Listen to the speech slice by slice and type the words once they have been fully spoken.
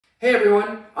Hey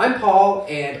everyone, I'm Paul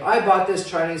and I bought this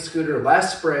Chinese scooter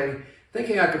last spring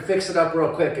thinking I could fix it up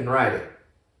real quick and ride it.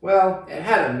 Well, it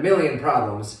had a million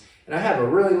problems and I have a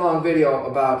really long video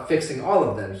about fixing all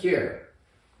of them here.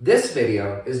 This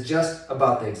video is just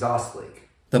about the exhaust leak.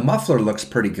 The muffler looks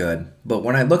pretty good, but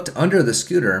when I looked under the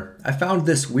scooter, I found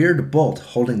this weird bolt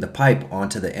holding the pipe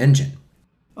onto the engine.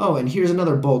 Oh, and here's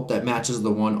another bolt that matches the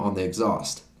one on the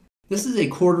exhaust. This is a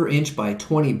 1/4 inch by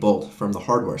 20 bolt from the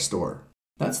hardware store.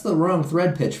 That's the wrong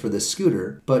thread pitch for this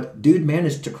scooter, but dude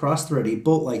managed to cross-thread a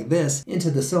bolt like this into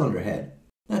the cylinder head.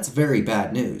 That's very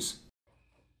bad news.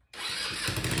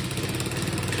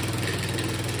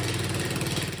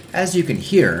 As you can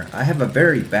hear, I have a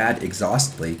very bad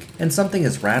exhaust leak and something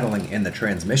is rattling in the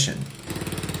transmission.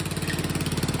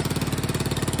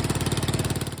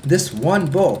 This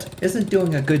one bolt isn't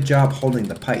doing a good job holding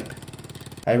the pipe.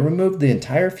 I removed the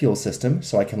entire fuel system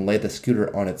so I can lay the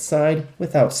scooter on its side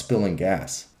without spilling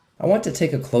gas. I want to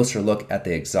take a closer look at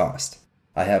the exhaust.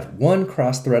 I have one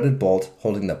cross-threaded bolt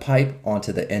holding the pipe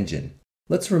onto the engine.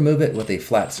 Let's remove it with a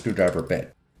flat screwdriver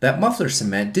bit. That muffler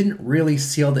cement didn't really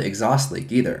seal the exhaust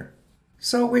leak either.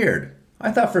 So weird.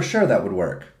 I thought for sure that would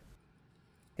work.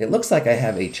 It looks like I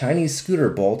have a Chinese scooter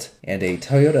bolt and a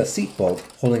Toyota seat bolt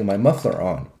holding my muffler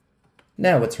on.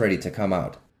 Now it's ready to come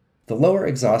out. The lower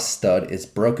exhaust stud is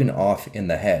broken off in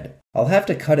the head. I'll have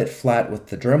to cut it flat with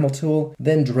the Dremel tool,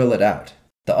 then drill it out.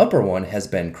 The upper one has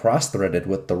been cross-threaded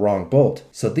with the wrong bolt,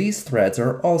 so these threads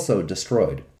are also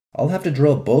destroyed. I'll have to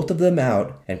drill both of them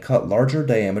out and cut larger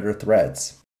diameter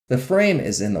threads. The frame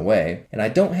is in the way, and I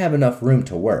don't have enough room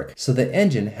to work, so the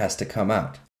engine has to come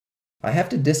out. I have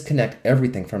to disconnect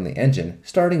everything from the engine,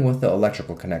 starting with the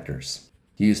electrical connectors.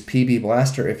 Use PB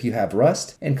Blaster if you have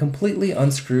rust, and completely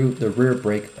unscrew the rear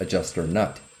brake adjuster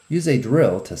nut. Use a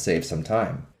drill to save some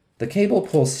time. The cable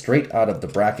pulls straight out of the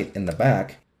bracket in the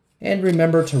back, and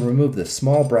remember to remove the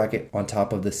small bracket on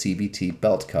top of the CVT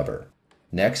belt cover.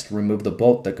 Next, remove the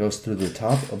bolt that goes through the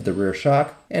top of the rear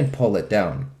shock and pull it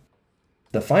down.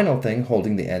 The final thing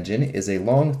holding the engine is a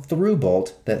long through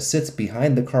bolt that sits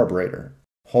behind the carburetor.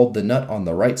 Hold the nut on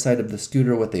the right side of the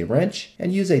scooter with a wrench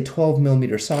and use a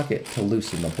 12mm socket to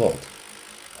loosen the bolt.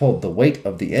 Hold the weight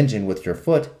of the engine with your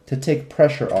foot to take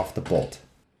pressure off the bolt.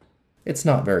 It's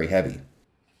not very heavy.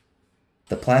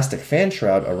 The plastic fan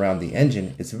shroud around the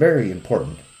engine is very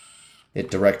important.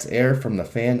 It directs air from the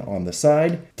fan on the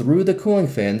side through the cooling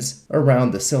fins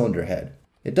around the cylinder head.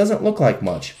 It doesn't look like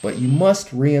much, but you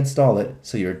must reinstall it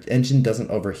so your engine doesn't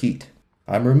overheat.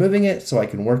 I'm removing it so I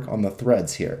can work on the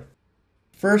threads here.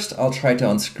 First, I'll try to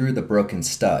unscrew the broken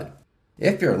stud.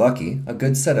 If you're lucky, a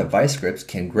good set of vice grips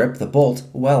can grip the bolt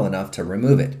well enough to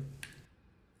remove it.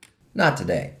 Not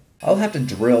today. I'll have to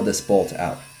drill this bolt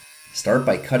out. Start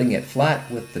by cutting it flat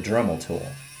with the Dremel tool.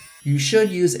 You should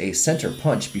use a center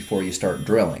punch before you start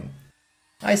drilling.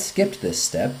 I skipped this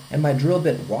step and my drill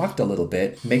bit walked a little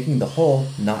bit, making the hole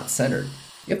not centered.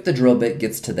 If the drill bit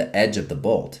gets to the edge of the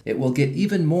bolt, it will get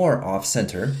even more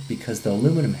off-center because the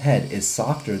aluminum head is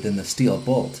softer than the steel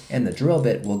bolt, and the drill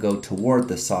bit will go toward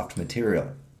the soft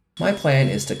material. My plan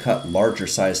is to cut larger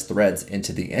size threads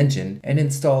into the engine and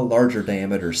install larger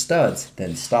diameter studs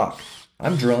than stock.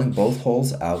 I'm drilling both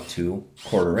holes out to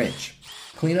 1/4 inch.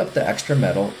 Clean up the extra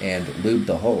metal and lube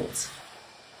the holes.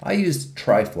 I used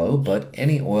Tri-Flow, but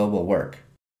any oil will work.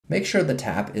 Make sure the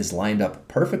tap is lined up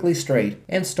perfectly straight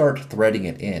and start threading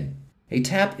it in. A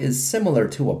tap is similar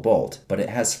to a bolt, but it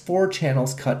has 4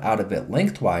 channels cut out of it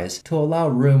lengthwise to allow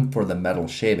room for the metal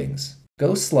shavings.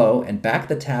 Go slow and back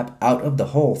the tap out of the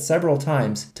hole several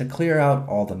times to clear out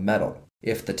all the metal.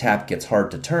 If the tap gets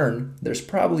hard to turn, there's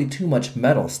probably too much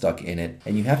metal stuck in it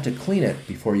and you have to clean it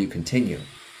before you continue.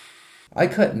 I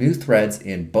cut new threads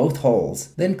in both holes,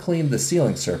 then cleaned the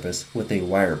sealing surface with a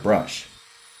wire brush.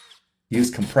 Use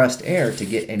compressed air to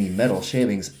get any metal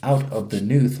shavings out of the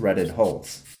new threaded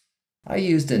holes. I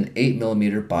used an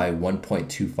 8mm by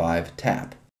 1.25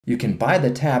 tap. You can buy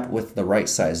the tap with the right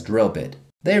size drill bit.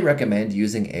 They recommend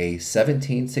using a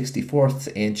 17/64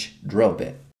 inch drill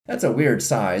bit. That's a weird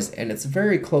size and it's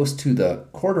very close to the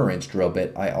 1/4 inch drill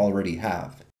bit I already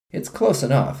have. It's close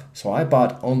enough, so I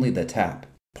bought only the tap.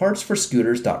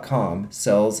 Partsforscooters.com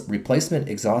sells replacement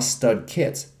exhaust stud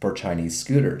kits for Chinese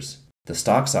scooters. The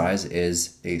stock size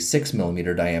is a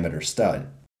 6mm diameter stud.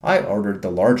 I ordered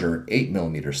the larger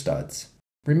 8mm studs.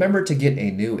 Remember to get a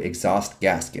new exhaust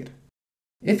gasket.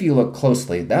 If you look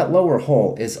closely, that lower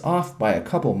hole is off by a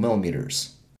couple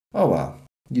millimeters. Oh well,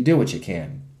 you do what you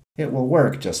can. It will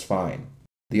work just fine.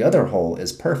 The other hole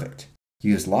is perfect.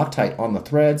 Use Loctite on the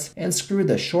threads and screw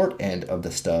the short end of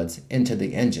the studs into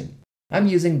the engine. I'm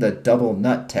using the double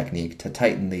nut technique to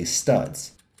tighten these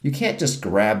studs. You can't just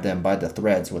grab them by the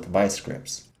threads with vice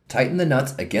grips. Tighten the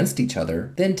nuts against each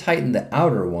other, then tighten the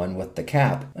outer one with the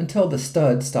cap until the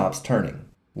stud stops turning.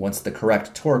 Once the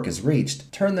correct torque is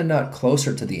reached, turn the nut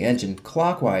closer to the engine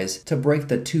clockwise to break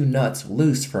the two nuts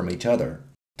loose from each other.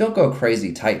 Don't go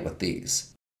crazy tight with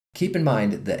these. Keep in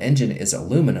mind the engine is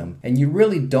aluminum and you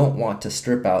really don't want to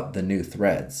strip out the new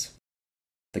threads.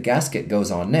 The gasket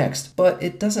goes on next, but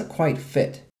it doesn't quite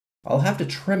fit. I'll have to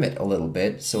trim it a little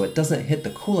bit so it doesn't hit the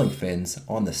cooling fins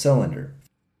on the cylinder.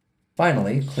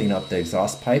 Finally, clean up the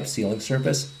exhaust pipe sealing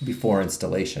surface before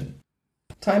installation.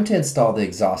 Time to install the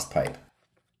exhaust pipe.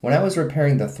 When I was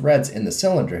repairing the threads in the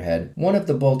cylinder head, one of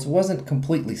the bolts wasn't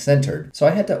completely centered, so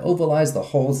I had to ovalize the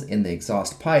holes in the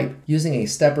exhaust pipe using a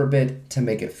stepper bit to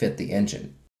make it fit the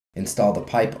engine. Install the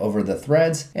pipe over the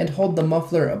threads and hold the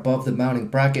muffler above the mounting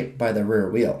bracket by the rear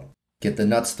wheel. Get the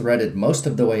nuts threaded most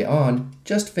of the way on,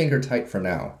 just finger tight for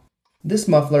now. This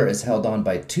muffler is held on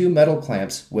by two metal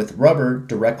clamps with rubber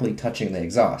directly touching the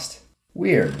exhaust.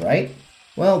 Weird, right?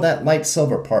 Well, that light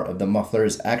silver part of the muffler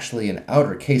is actually an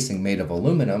outer casing made of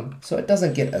aluminum, so it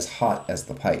doesn't get as hot as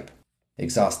the pipe.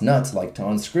 Exhaust nuts like to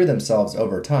unscrew themselves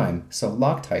over time, so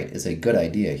Loctite is a good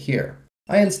idea here.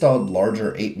 I installed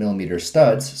larger 8mm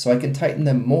studs so I can tighten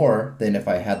them more than if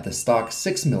I had the stock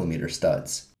 6mm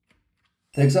studs.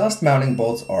 The exhaust mounting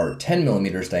bolts are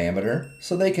 10mm diameter,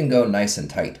 so they can go nice and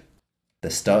tight. The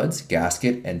studs,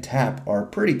 gasket, and tap are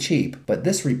pretty cheap, but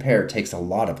this repair takes a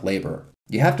lot of labor.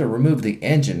 You have to remove the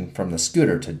engine from the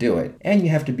scooter to do it, and you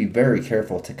have to be very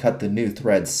careful to cut the new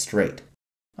threads straight.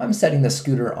 I'm setting the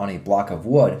scooter on a block of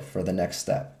wood for the next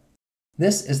step.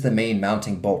 This is the main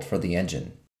mounting bolt for the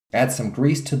engine. Add some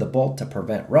grease to the bolt to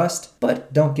prevent rust,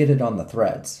 but don't get it on the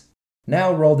threads.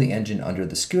 Now roll the engine under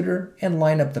the scooter and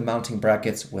line up the mounting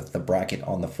brackets with the bracket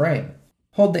on the frame.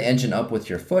 Hold the engine up with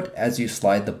your foot as you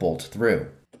slide the bolt through.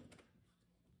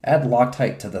 Add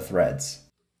Loctite to the threads.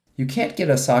 You can't get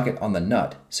a socket on the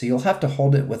nut, so you'll have to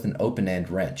hold it with an open-end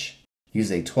wrench. Use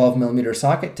a 12mm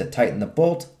socket to tighten the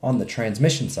bolt on the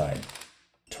transmission side.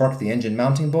 Torque the engine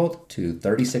mounting bolt to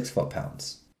 36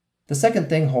 foot-pounds. The second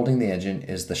thing holding the engine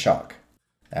is the shock.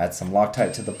 Add some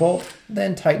Loctite to the bolt,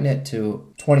 then tighten it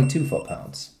to 22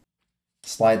 foot-pounds.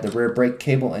 Slide the rear brake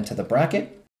cable into the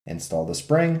bracket, install the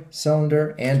spring,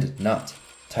 cylinder, and nut.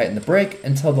 Tighten the brake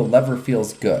until the lever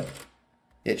feels good.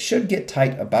 It should get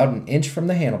tight about an inch from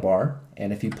the handlebar,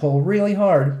 and if you pull really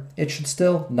hard, it should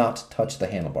still not touch the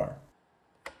handlebar.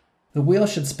 The wheel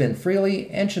should spin freely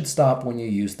and should stop when you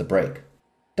use the brake.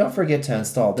 Don't forget to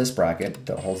install this bracket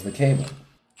that holds the cable.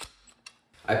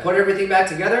 I put everything back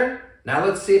together. Now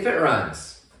let's see if it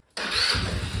runs.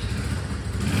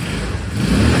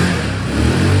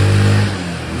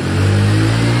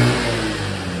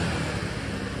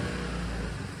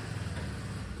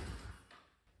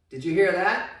 Did you hear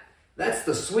that? That's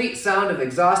the sweet sound of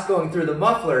exhaust going through the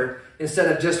muffler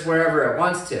instead of just wherever it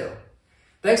wants to.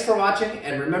 Thanks for watching,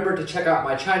 and remember to check out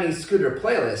my Chinese scooter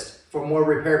playlist for more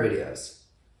repair videos.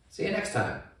 See you next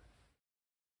time.